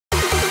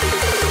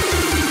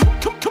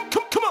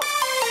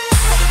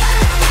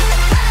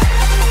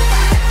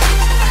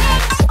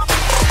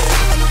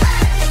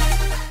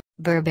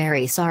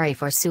Burberry sorry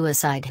for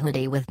suicide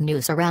hoodie with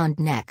noose around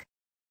neck.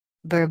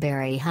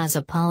 Burberry has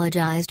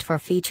apologized for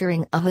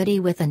featuring a hoodie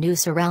with a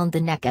noose around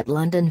the neck at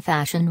London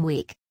Fashion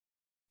Week.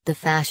 The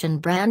fashion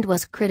brand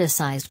was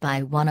criticized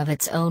by one of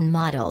its own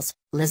models,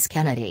 Liz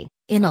Kennedy,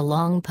 in a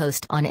long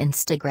post on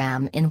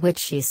Instagram in which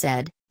she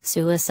said,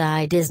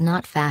 "Suicide is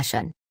not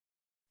fashion.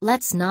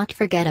 Let's not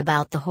forget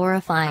about the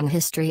horrifying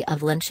history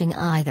of lynching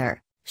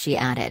either," she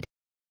added.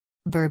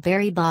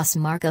 Burberry boss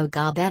Marco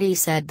Gobbetti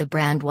said the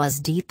brand was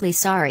deeply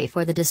sorry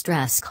for the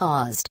distress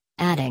caused,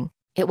 adding,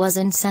 "It was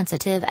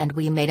insensitive and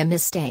we made a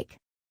mistake."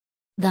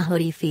 The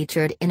hoodie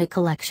featured in a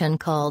collection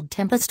called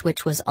Tempest,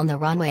 which was on the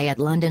runway at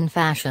London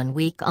Fashion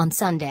Week on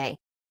Sunday.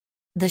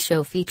 The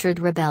show featured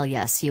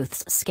rebellious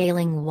youths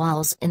scaling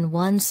walls in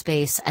one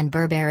space, and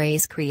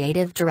Burberry's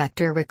creative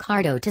director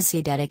Riccardo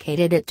Tisci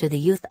dedicated it to the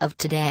youth of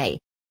today.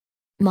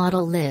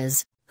 Model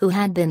Liz, who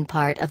had been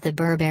part of the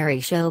Burberry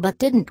show but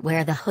didn't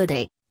wear the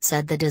hoodie,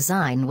 said the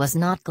design was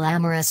not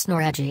glamorous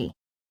nor edgy.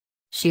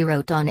 She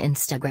wrote on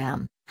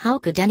Instagram, "How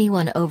could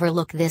anyone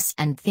overlook this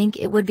and think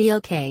it would be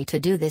okay to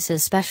do this,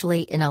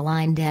 especially in a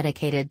line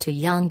dedicated to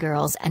young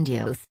girls and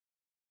youth?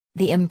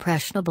 The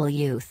impressionable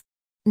youth.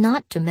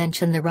 Not to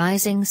mention the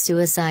rising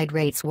suicide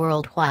rates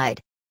worldwide."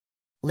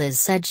 Liz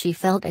said she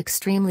felt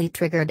extremely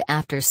triggered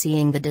after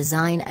seeing the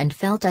design and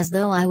felt as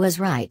though "I was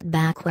right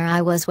back where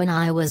I was when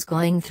I was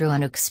going through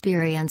an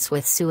experience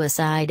with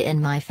suicide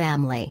in my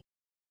family."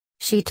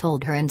 She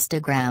told her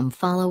Instagram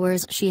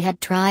followers she had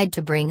tried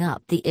to bring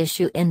up the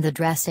issue in the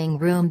dressing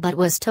room but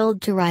was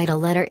told to write a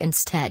letter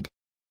instead.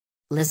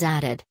 Liz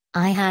added,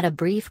 "I had a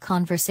brief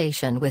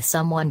conversation with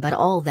someone, but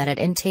all that it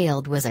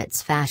entailed was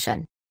it's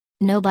fashion.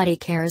 Nobody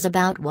cares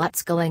about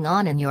what's going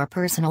on in your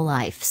personal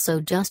life,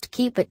 so just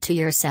keep it to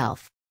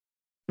yourself."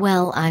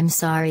 "Well, I'm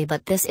sorry,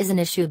 but this is an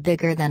issue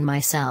bigger than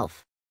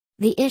myself.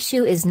 The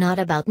issue is not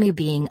about me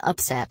being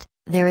upset.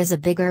 There is a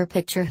bigger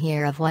picture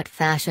here of what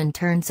fashion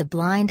turns a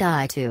blind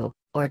eye to,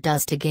 or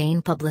does to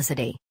gain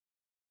publicity.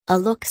 A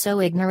look so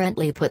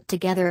ignorantly put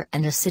together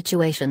and a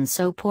situation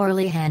so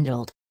poorly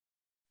handled."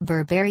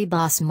 Burberry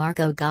boss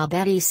Marco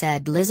Gobbetti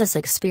said Liz's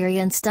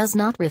experience does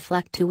not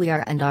reflect who we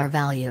are and our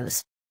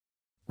values.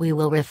 "We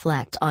will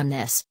reflect on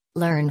this,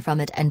 learn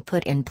from it and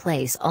put in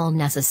place all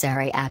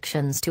necessary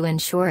actions to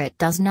ensure it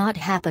does not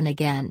happen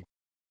again."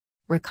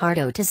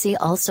 Riccardo Tisci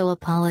also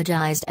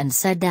apologized and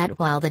said that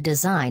while the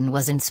design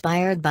was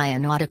inspired by a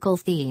nautical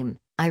theme,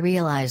 "I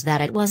realized that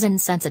it was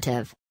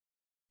insensitive."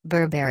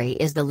 Burberry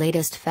is the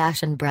latest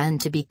fashion brand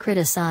to be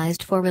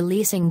criticized for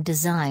releasing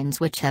designs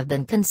which have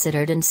been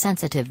considered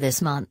insensitive this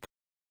month.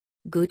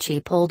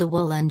 Gucci pulled a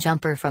woolen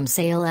jumper from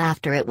sale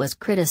after it was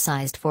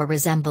criticized for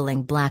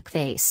resembling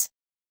blackface.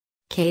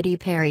 Katy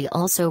Perry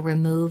also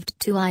removed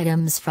 2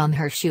 items from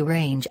her shoe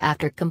range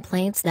after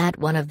complaints that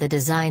one of the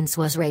designs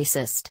was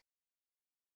racist.